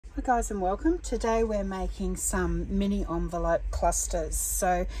Hi guys and welcome. Today we're making some mini envelope clusters. So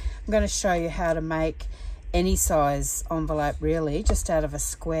I'm going to show you how to make any size envelope really, just out of a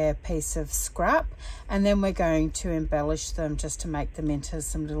square piece of scrap, and then we're going to embellish them just to make them into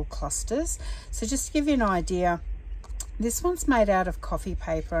some little clusters. So just to give you an idea, this one's made out of coffee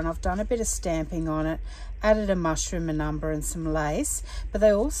paper and I've done a bit of stamping on it, added a mushroom, a number and some lace, but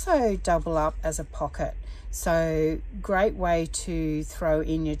they also double up as a pocket. So great way to throw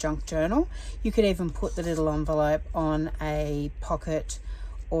in your junk journal. You could even put the little envelope on a pocket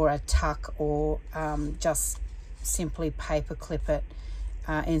or a tuck, or just simply paper clip it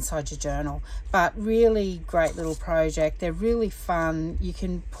inside your journal. But really great little project. They're really fun. You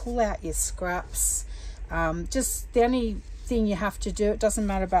can pull out your scraps. Just the only thing you have to do, it doesn't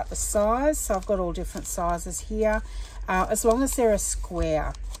matter about the size. So I've got all different sizes here. As long as they're a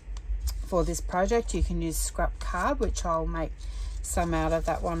square. For this project you can use scrap card, which I'll make some out of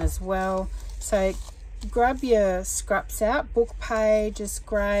that one as well. So grab your scraps out. Book page is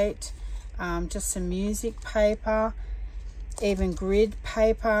great, just some music paper, even grid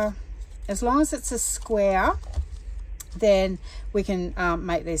paper. As long as it's a square, then we can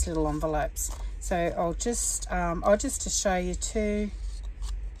make these little envelopes. So I'll just to show you too,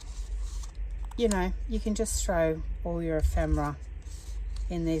 you know, you can just throw all your ephemera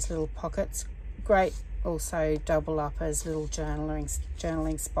in these little pockets. Great, also double up as little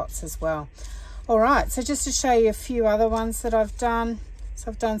journaling spots as well. All right, so just to show you a few other ones that I've done.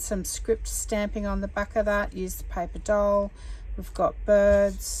 So I've done some script stamping on the back of that, used the paper doll. We've got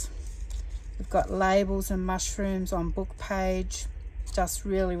birds, we've got labels and mushrooms on book page, just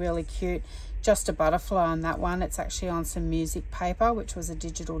really cute. Just a butterfly on that one. It's actually on some music paper, which was a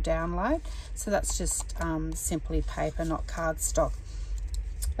digital download. So that's just simply paper, not cardstock.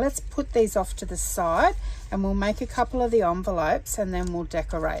 Let's put these off to the side and we'll make a couple of the envelopes and then we'll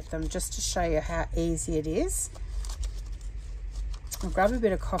decorate them, just to show you how easy it is. I'll grab a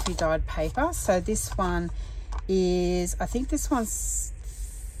bit of coffee dyed paper. So this one is, I think this one's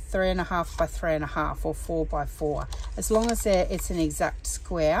 3.5 by 3.5 or 4 by 4, as long as it's an exact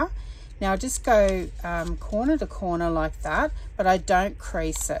square. Now I just go corner to corner like that, but I don't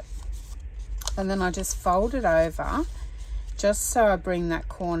crease it. And then I just fold it over, just so I bring that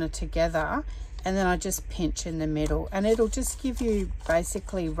corner together, and then I just pinch in the middle, and it'll just give you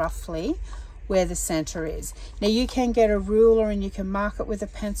basically roughly where the center is. Now you can get a ruler and you can mark it with a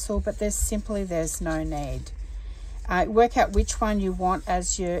pencil, but there's no need. Work out which one you want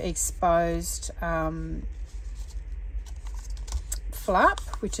as your exposed flap,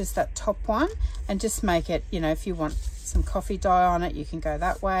 which is that top one, and just make it, you know, if you want some coffee dye on it, you can go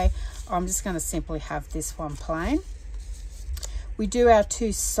that way. I'm just going to simply have this one plain. We do our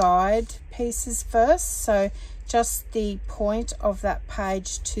two side pieces first, so just the point of that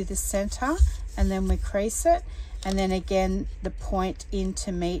page to the center, and then we crease it, and then again the point in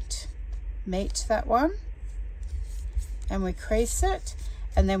to meet that one, and we crease it,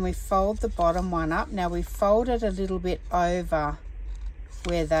 and then we fold the bottom one up. Now we fold it a little bit over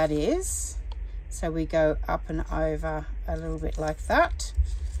where that is, so we go up and over a little bit like that,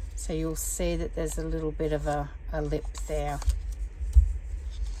 so you'll see that there's a little bit of a lip there.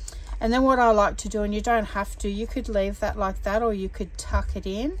 And then what I like to do, and you don't have to, you could leave that like that or you could tuck it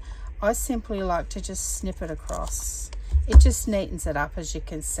in. I simply like to just snip it across. It just neatens it up, as you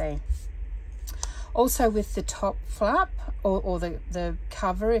can see. Also with the top flap or the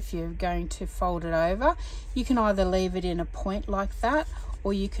cover, if you're going to fold it over, you can either leave it in a point like that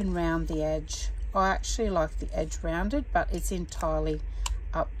or you can round the edge. I actually like the edge rounded, but it's entirely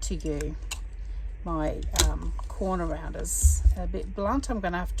up to you. My corner rounder's a bit blunt. I'm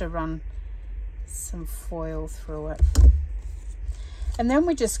going to have to run some foil through it. And then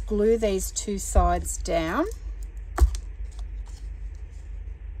we just glue these two sides down.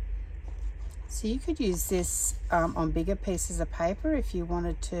 So you could use this on bigger pieces of paper if you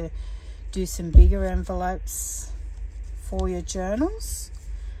wanted to do some bigger envelopes for your journals.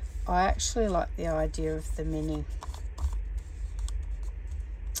 I actually like the idea of the mini.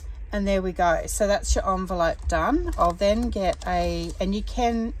 And there we go. So that's your envelope done. I'll then get and you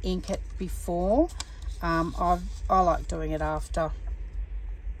can ink it before. I like doing it after.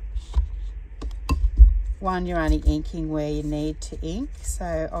 One, you're only inking where you need to ink.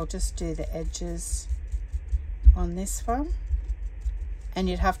 So I'll just do the edges on this one. And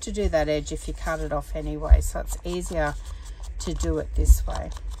you'd have to do that edge if you cut it off anyway. So it's easier to do it this way.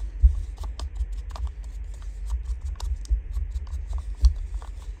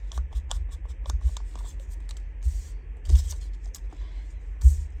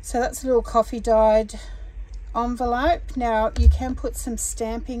 So that's a little coffee dyed envelope. Now you can put some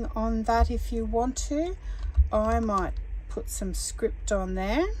stamping on that if you want to. I might put some script on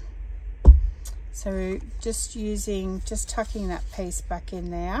there. So just tucking that piece back in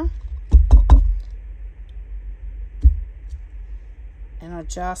there. And I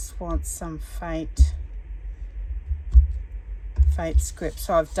just want some faint script.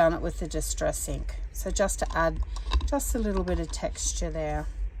 So I've done it with the Distress ink. So just to add just a little bit of texture there.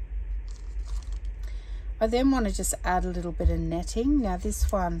 I then want to just add a little bit of netting. Now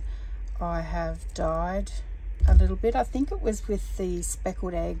this one I have dyed a little bit. I think it was with the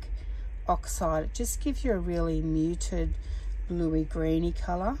Speckled Egg Oxide. It just gives you a really muted bluey greeny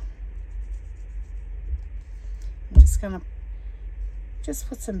colour. I'm just going to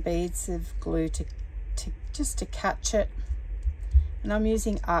put some beads of glue to catch it. And I'm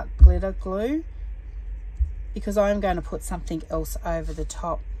using Art Glitter glue because I'm going to put something else over the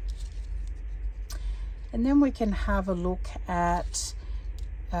top. And then we can have a look at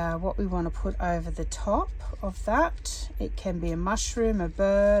what we want to put over the top of that. It can be a mushroom, a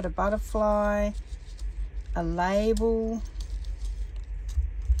bird, a butterfly, a label.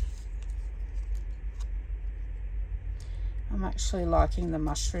 I'm actually liking the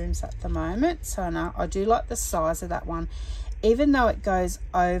mushrooms at the moment. So now I do like the size of that one. Even though it goes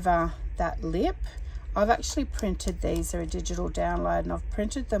over that lip, I've actually printed these. They're a digital download and I've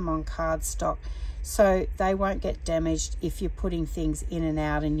printed them on cardstock so they won't get damaged if you're putting things in and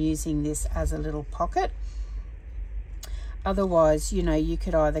out and using this as a little pocket. Otherwise, you know, you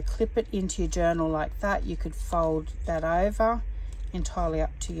could either clip it into your journal like that, you could fold that over, entirely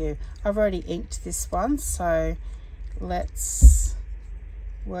up to you. I've already inked this one, so let's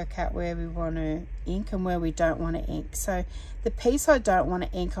work out where we want to ink and where we don't want to ink. So the piece I don't want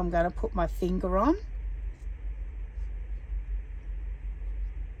to ink, I'm going to put my finger on,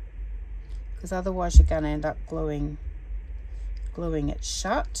 because otherwise you're going to end up gluing it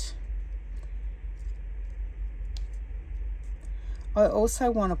shut. I also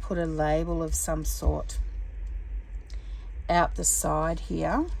want to put a label of some sort out the side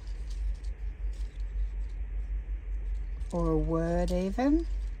here, or a word even.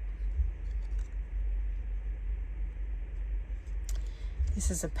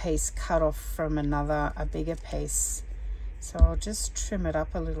 This is a piece cut off from a bigger piece. So I'll just trim it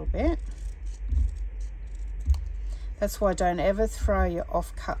up a little bit. That's why don't ever throw your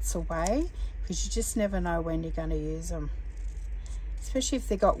offcuts away, because you just never know when you're going to use them. Especially if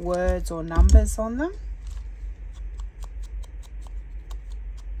they've got words or numbers on them.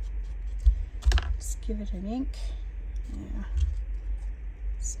 Just give it an ink. Yeah,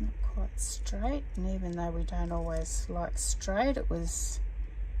 it's not quite straight, and even though we don't always like straight, it was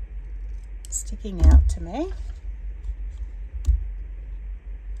sticking out to me.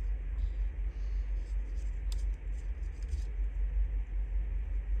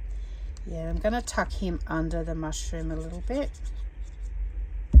 Yeah, I'm going to tuck him under the mushroom a little bit.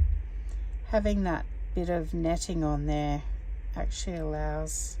 Having that bit of netting on there actually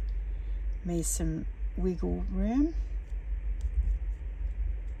allows me some wiggle room.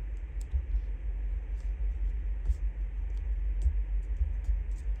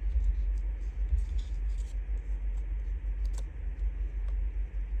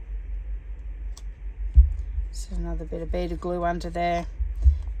 So another bit of bead of glue under there.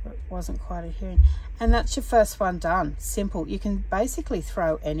 It wasn't quite adhering, and that's your first one done. Simple. You can basically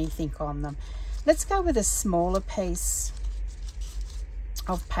throw anything on them. Let's go with a smaller piece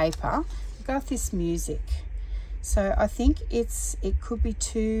of paper. I'll go with this music. So I think it could be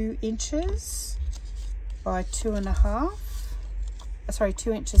 2 inches by 2.5. Sorry,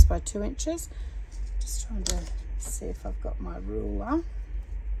 2 inches by 2 inches. Just trying to see if I've got my ruler.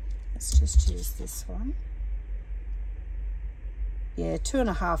 Let's just use this one. Yeah,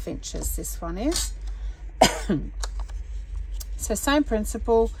 2.5 inches this one is. So same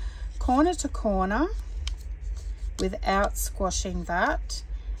principle, corner to corner without squashing that,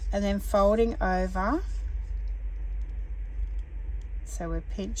 and then folding over. So we're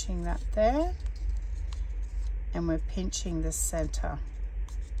pinching that there, and we're pinching the center.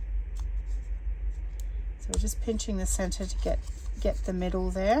 So we're just pinching the center to get the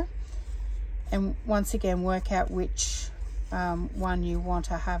middle there, and once again work out which one you want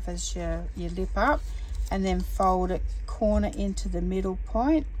to have as your lip up, and then fold it corner into the middle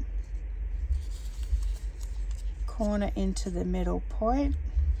point, corner into the middle point,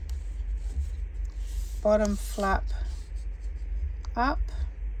 bottom flap up,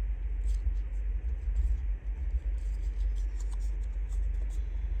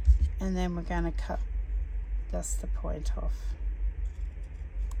 and then we're going to cut just the point off.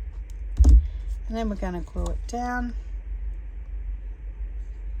 And then we're going to glue it down.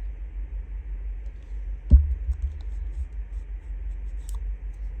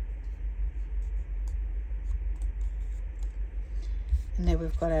 And there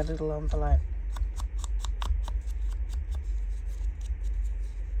we've got our little envelope.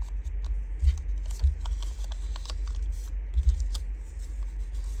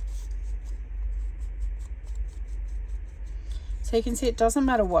 So you can see it doesn't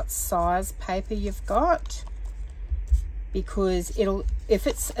matter what size paper you've got, because it'll, if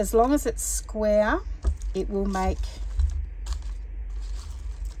it's, as long as it's square, it will make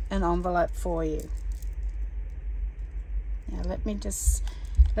an envelope for you. Now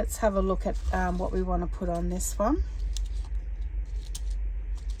let's have a look at what we want to put on this one.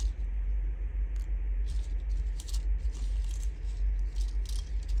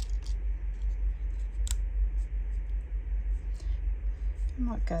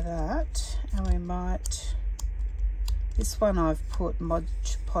 Might go that, and we might, this one I've put Mod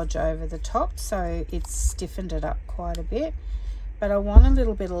Podge over the top, so it's stiffened it up quite a bit, but I want a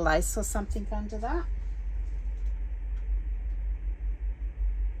little bit of lace or something under that.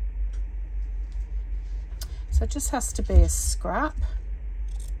 So it just has to be a scrap.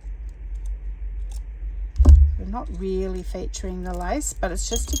 We're not really featuring the lace, but it's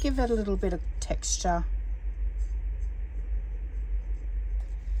just to give it a little bit of texture.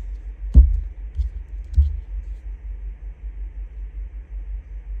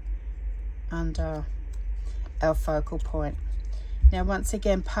 Under our focal point. Now once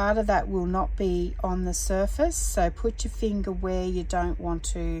again, part of that will not be on the surface, so put your finger where you don't want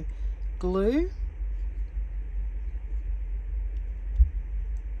to glue.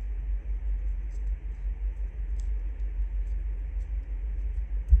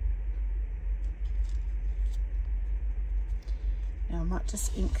 Now I might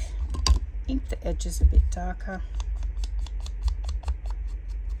just ink the edges a bit darker.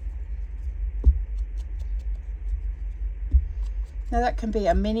 Now that can be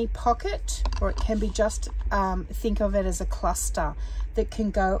a mini pocket, or it can be just, think of it as a cluster that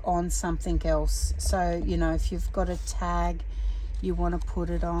can go on something else. So, you know, if you've got a tag, you want to put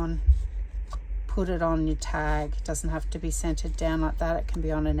it on your tag. It doesn't have to be centered down like that. It can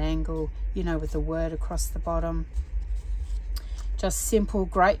be on an angle, you know, with a word across the bottom. Just simple,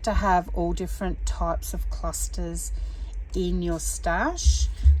 great to have all different types of clusters in your stash.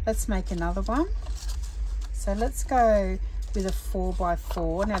 Let's make another one. So let's go with a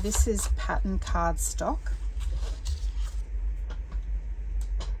 4x4. Now this is pattern cardstock,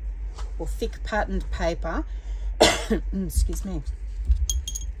 or thick patterned paper. Excuse me.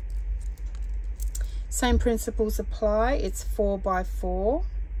 Same principles apply. It's 4x4.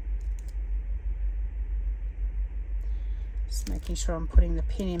 Just making sure I'm putting the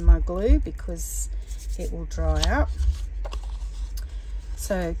pin in my glue because it will dry out.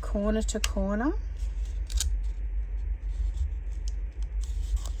 So corner to corner.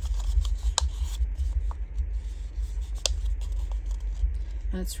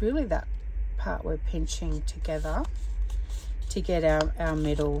 And it's really that part we're pinching together to get our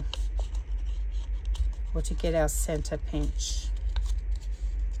middle, or to get our center pinch.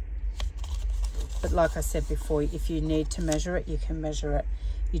 But like I said before, if you need to measure it, you can measure it.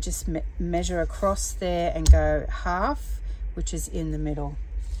 You just measure across there and go half, which is in the middle.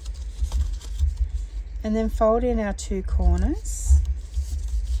 And then fold in our two corners.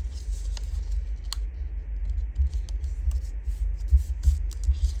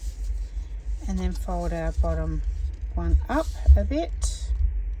 And then fold our bottom one up a bit,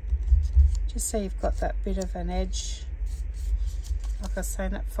 just so you've got that bit of an edge, like I was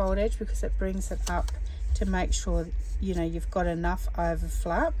saying, that fold edge, because it brings it up to make sure, you know, you've got enough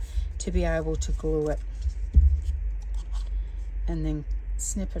overflap to be able to glue it. And then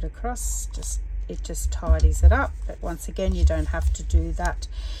snip it across, it just tidies it up. But once again, you don't have to do that.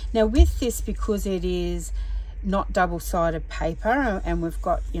 Now with this, because it is not double-sided paper, and we've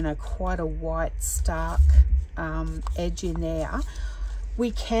got, you know, quite a white stark edge in there, we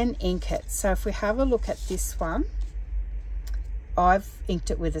can ink it. So if we have a look at this one, I've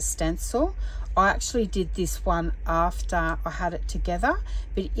inked it with a stencil. I actually did this one after I had it together,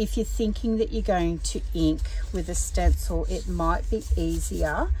 but if you're thinking that you're going to ink with a stencil, it might be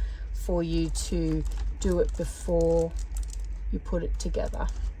easier for you to do it before you put it together.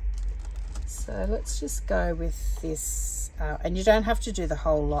 So let's just go with this, and you don't have to do the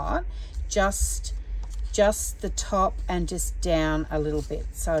whole lot, just the top and just down a little bit.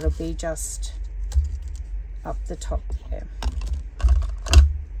 So it'll be just up the top there.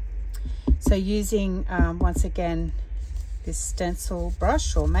 So using, once again, this stencil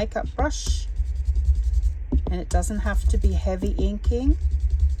brush or makeup brush, and it doesn't have to be heavy inking.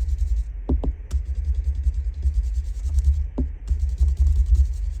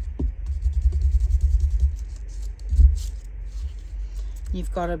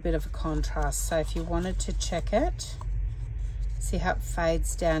 You've got a bit of a contrast, so if you wanted to check it, see how it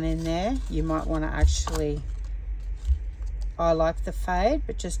fades down in there, you might want to actually, I like the fade,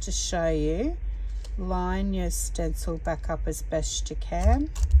 but just to show you, line your stencil back up as best you can.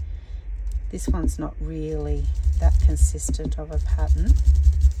 This one's not really that consistent of a pattern.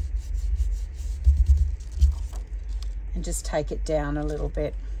 And just take it down a little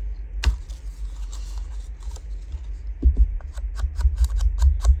bit.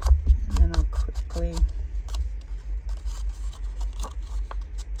 And then I'll quickly,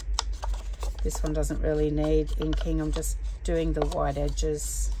 this one doesn't really need inking, I'm just doing the white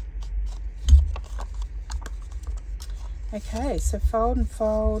edges. Okay, so fold and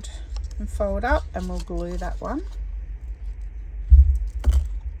fold and fold up, and we'll glue that one.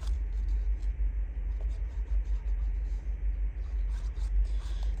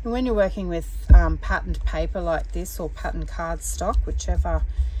 And when you're working with patterned paper like this, or patterned cardstock, whichever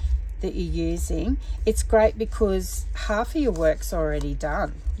that you're using, it's great because half of your work's already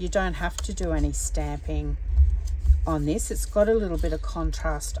done. You don't have to do any stamping on this. It's got a little bit of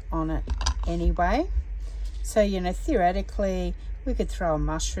contrast on it anyway. So, you know, theoretically, we could throw a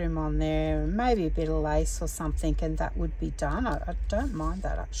mushroom on there and maybe a bit of lace or something, and that would be done. I don't mind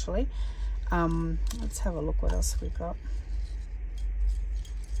that, actually. Let's have a look what else we got.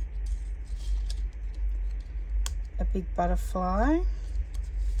 A big butterfly.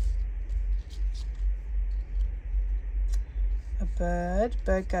 A bird.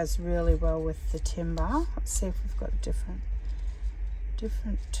 Bird goes really well with the timber. Let's see if we've got a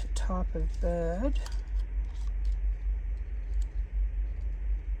different type of bird.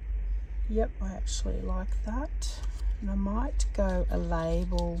 Yep, I actually like that. And I might go a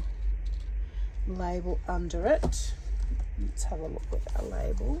label under it. Let's have a look at our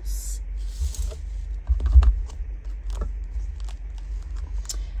labels.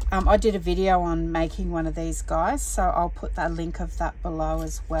 I did a video on making one of these guys, so I'll put that link of that below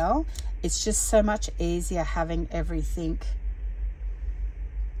as well. It's just so much easier having everything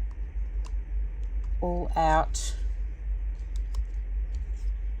all out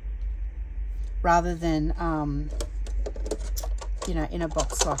rather than you know, in a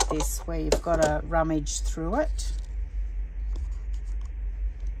box like this where you've got to rummage through it.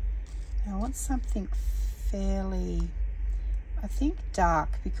 Now I want something fairly, I think,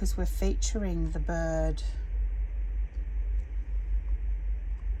 dark, because we're featuring the bird.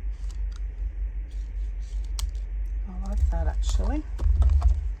 I like that actually.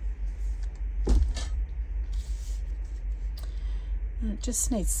 And it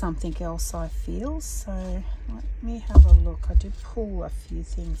just needs something else, I feel. So let me have a look. I did pull a few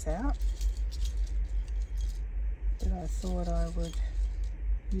things out that I thought I would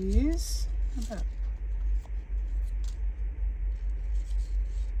use. How about,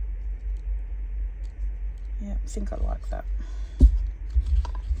 yeah, I think I like that.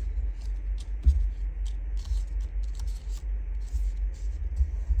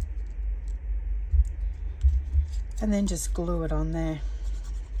 And then just glue it on there.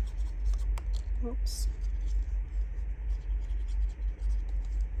 Oops.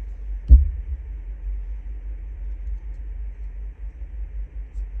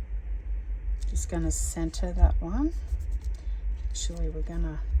 Just going to center that one. Actually, we're going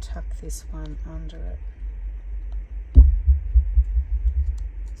to tuck this one under it.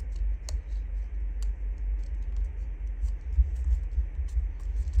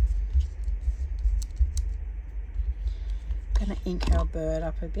 Going to ink our bird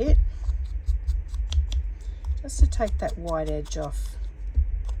up a bit, just to take that white edge off.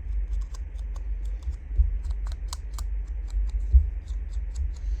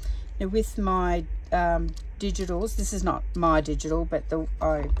 Now with my digitals, this is not my digital, but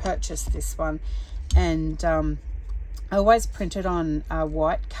I purchased this one, and I always print it on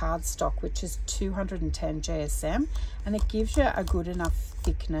white cardstock, which is 210 GSM, and it gives you a good enough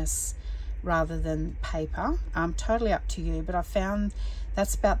thickness rather than paper. Totally up to you, but I found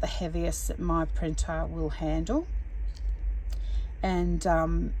that's about the heaviest that my printer will handle. And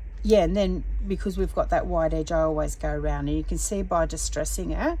yeah, and then because we've got that white edge, I always go around, and you can see by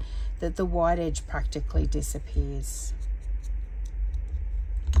distressing it that the white edge practically disappears,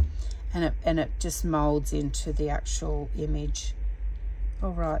 and it just molds into the actual image.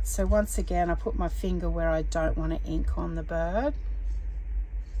 All right, so once again I put my finger where I don't want to ink on the bird.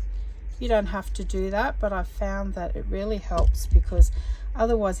 You don't have to do that, but I found that it really helps because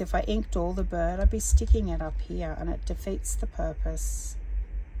Otherwise, if I inked all the bird, I'd be sticking it up here and it defeats the purpose.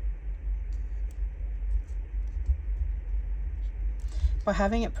 By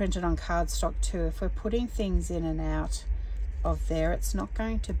having it printed on cardstock too, if we're putting things in and out of there, it's not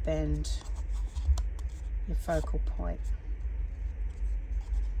going to bend your focal point.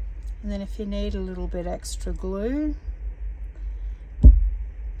 And then if you need a little bit extra glue,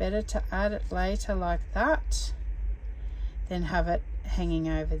 better to add it later like that than have it hanging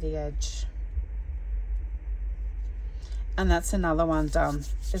over the edge. And that's another one done.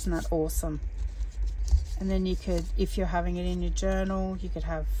 Isn't that awesome? And then you could, if you're having it in your journal, you could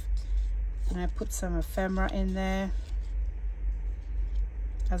have, you know, put some ephemera in there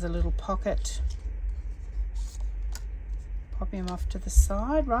as a little pocket. Pop him off to the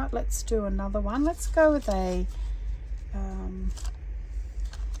side. Right, let's do another one. Let's go with a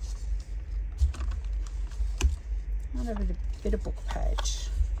a bit of book page.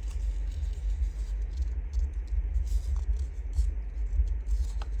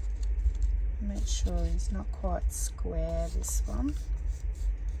 Make sure he's not quite square, this one.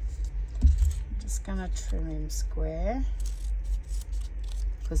 I'm just going to trim him square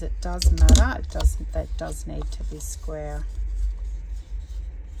because it does matter. That does need to be square.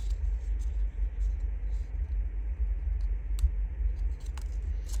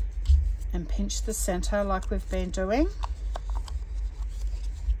 And pinch the center like we've been doing.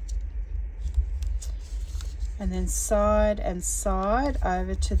 And then side and side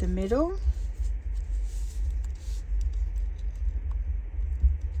over to the middle.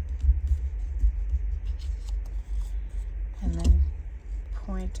 And then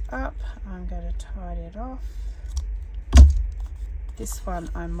point up. I'm going to tidy it off. This one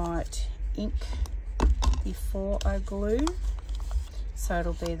I might ink before I glue, so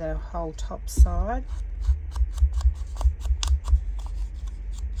it'll be the whole top side.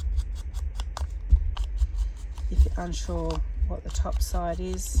 If you're unsure what the top side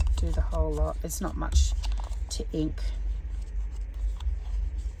is, do the whole lot. It's not much to ink.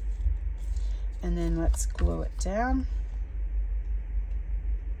 And then let's glue it down.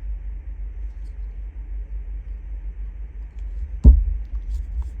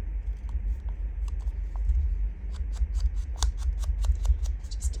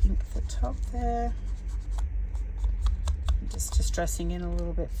 Just ink the top there. Just distressing in a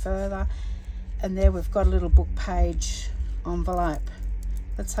little bit further. And there we've got a little book page envelope.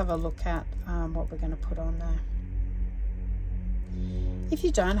 Let's have a look at what we're going to put on there. If you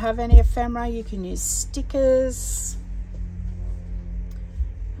don't have any ephemera, you can use stickers.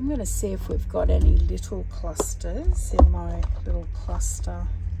 I'm going to see if we've got any little clusters in my little cluster.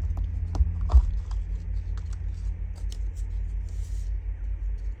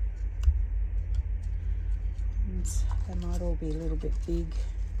 And they might all be a little bit big.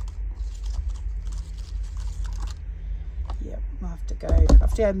 Yep, I have to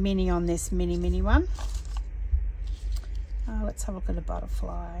go mini on this mini one. Let's have a look at a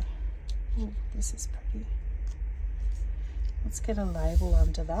butterfly. Ooh, this is pretty. Let's get a label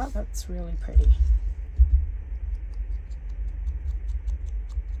under that. That's really pretty.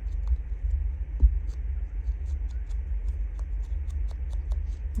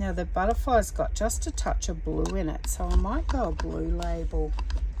 Now the butterfly's got just a touch of blue in it, so I might go a blue label,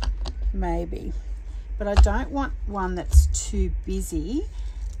 maybe. But I don't want one that's too busy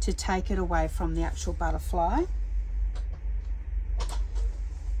to take it away from the actual butterfly.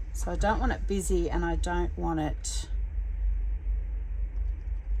 So I don't want it busy and I don't want it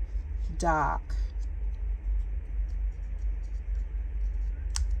dark.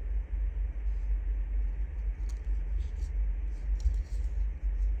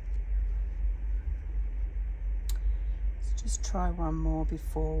 Let's just try one more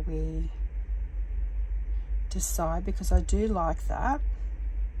before we decide, because I do like that.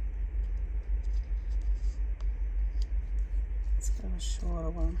 Let's go a shorter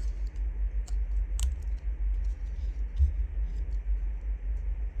one.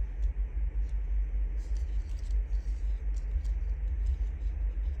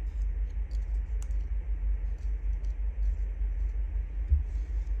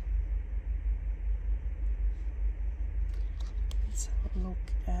 Let's have a look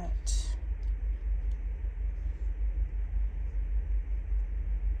at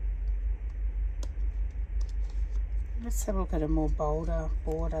let's have a look at a more bolder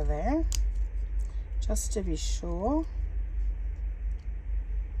border there, just to be sure.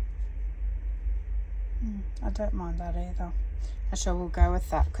 I don't mind that either. Actually, we'll go with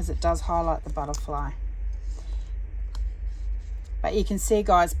that because it does highlight the butterfly. But you can see,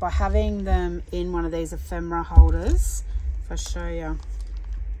 guys, by having them in one of these ephemera holders, if I show you,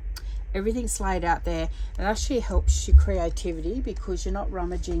 everything's laid out there. It actually helps your creativity because you're not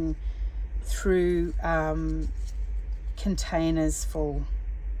rummaging through containers full.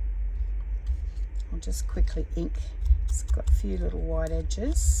 I'll just quickly ink. It's got a few little white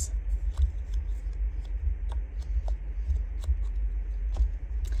edges.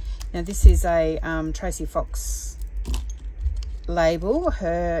 Now this is a Tracy Fox label.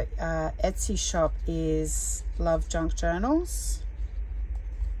 Her Etsy shop is Love Junk Journals.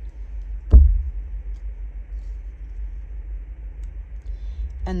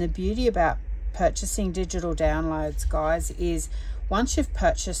 And the beauty about purchasing digital downloads, guys, is once you've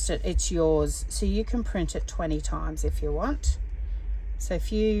purchased it, it's yours. So you can print it 20 times if you want. So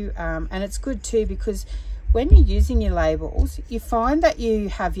if you, and it's good too, because when you're using your labels, you find that you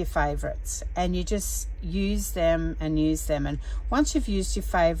have your favorites and you just use them and use them. And once you've used your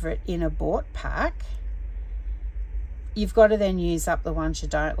favorite in a bought pack, you've got to then use up the ones you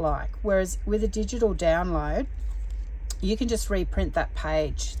don't like. Whereas with a digital download, you can just reprint that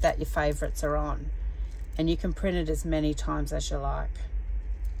page that your favorites are on, and you can print it as many times as you like.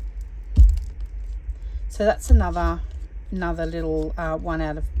 So that's another little one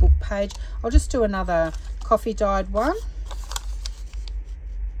out of book page. I'll just do another coffee dyed one.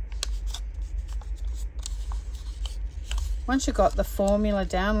 Once you've got the formula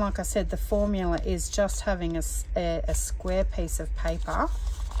down, like I said, the formula is just having a square piece of paper.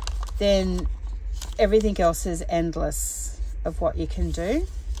 Then everything else is endless of what you can do.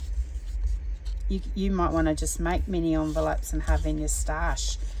 You might want to just make mini envelopes and have in your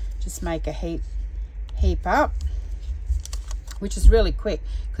stash. Just make a heap up, which is really quick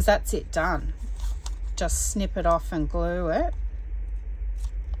because that's it done. Just snip it off and glue it,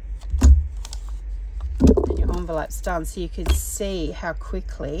 and your envelope's done. So you could see how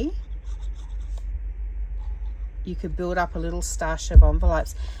quickly you could build up a little stash of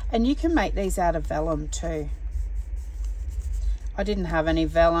envelopes. And you can make these out of vellum too. I didn't have any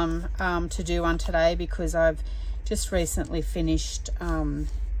vellum to do one today because I've just recently finished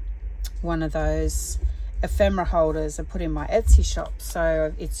one of those ephemera holders I put in my Etsy shop,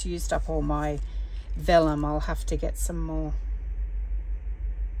 so it's used up all my vellum. I'll have to get some more.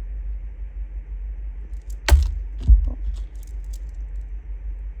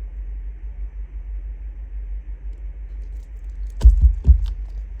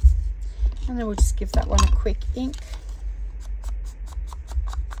 And then we'll just give that one a quick ink.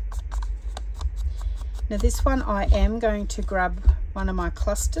 Now this one I am going to grab one of my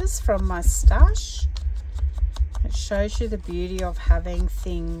clusters from my stash. It shows you the beauty of having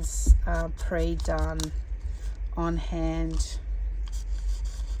things pre-done on hand.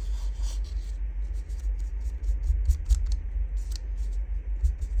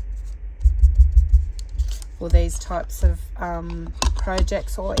 For these types of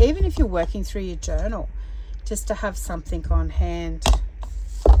projects, or even if you're working through your journal, just to have something on hand.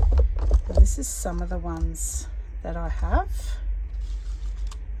 Now, this is some of the ones that I have.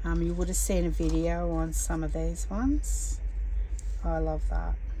 You would have seen a video on some of these ones. I love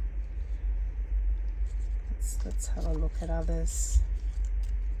that. Let's have a look at others.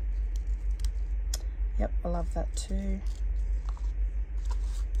 Yep, I love that too.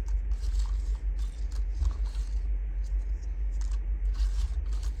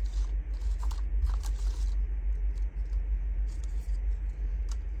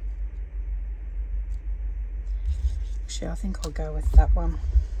 Actually, I think I'll go with that one.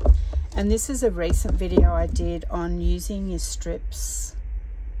 And this is a recent video I did on using your strips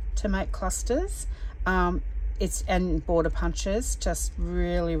to make clusters. And border punches, just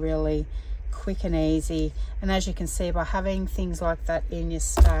really quick and easy. And as you can see, by having things like that in your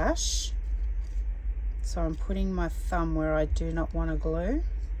stash, so I'm putting my thumb where I do not want to glue.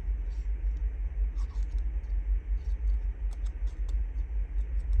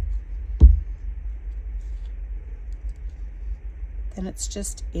 Then it's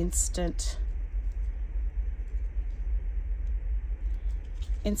just instant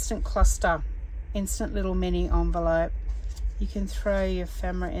cluster, instant little mini envelope. You can throw your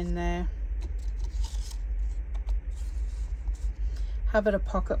ephemera in there. Have it a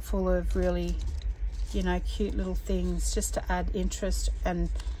pocket full of really, you know, cute little things just to add interest and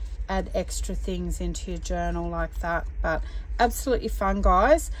add extra things into your journal like that. But absolutely fun,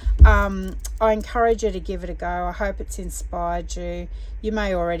 guys. I encourage you to give it a go. I hope it's inspired you. You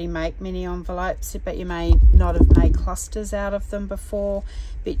may already make mini envelopes, but you may not have made clusters out of them before.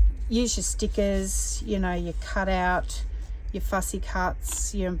 But use your stickers, you know, your cutout, your fussy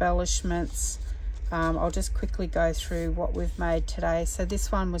cuts, your embellishments. I'll just quickly go through what we've made today. So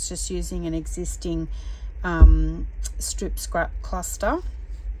this one was just using an existing strip scrap cluster.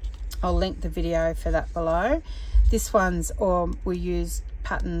 I'll link the video for that below. This one's, or we used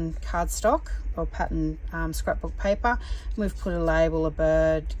pattern cardstock or pattern scrapbook paper. We've put a label, a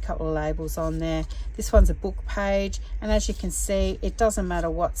bird, a couple of labels on there. This one's a book page, and as you can see, it doesn't matter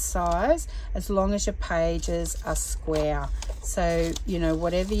what size as long as your pages are square. So, you know,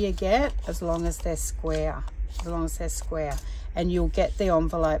 whatever you get, as long as they're square, and you'll get the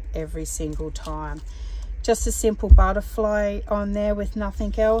envelope every single time. Just a simple butterfly on there with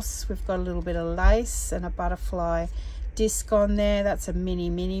nothing else. We've got a little bit of lace and a butterfly disc on there. That's a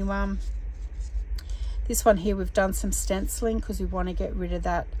mini one. This one here, we've done some stenciling because we want to get rid of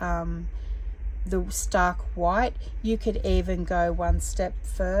that the stark white. You could even go one step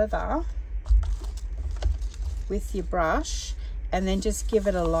further with your brush and then just give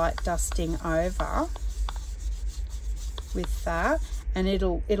it a light dusting over with that, and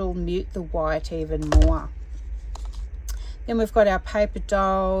it'll mute the white even more. Then we've got our paper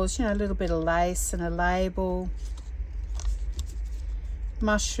dolls, you know, a little bit of lace and a label,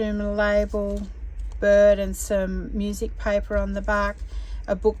 mushroom and a label, bird and some music paper on the back,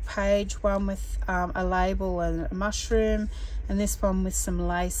 a book page, one with a label and a mushroom, and this one with some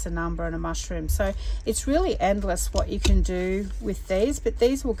lace, a number and a mushroom. So it's really endless what you can do with these, but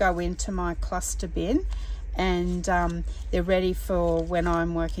these will go into my cluster bin, and they're ready for when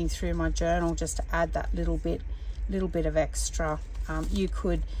I'm working through my journal, just to add that little bit of extra. You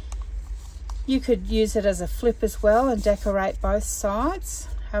could use it as a flip as well and decorate both sides,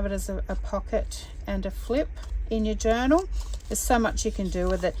 have it as a pocket and a flip in your journal. There's so much you can do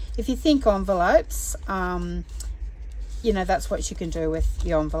with it. If you think envelopes, you know, that's what you can do with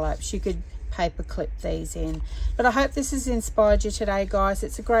the envelopes. You could paper clip these in. But I hope this has inspired you today, guys.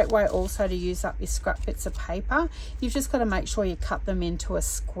 It's a great way also to use up your scrap bits of paper. You've just got to make sure you cut them into a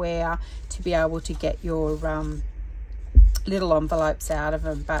square to be able to get your little envelopes out of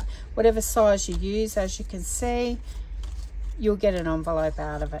them. But whatever size you use, as you can see, you'll get an envelope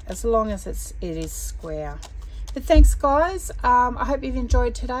out of it as long as it is square. But thanks, guys. I hope you've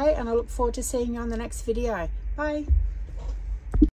enjoyed today, and I look forward to seeing you on the next video. Bye.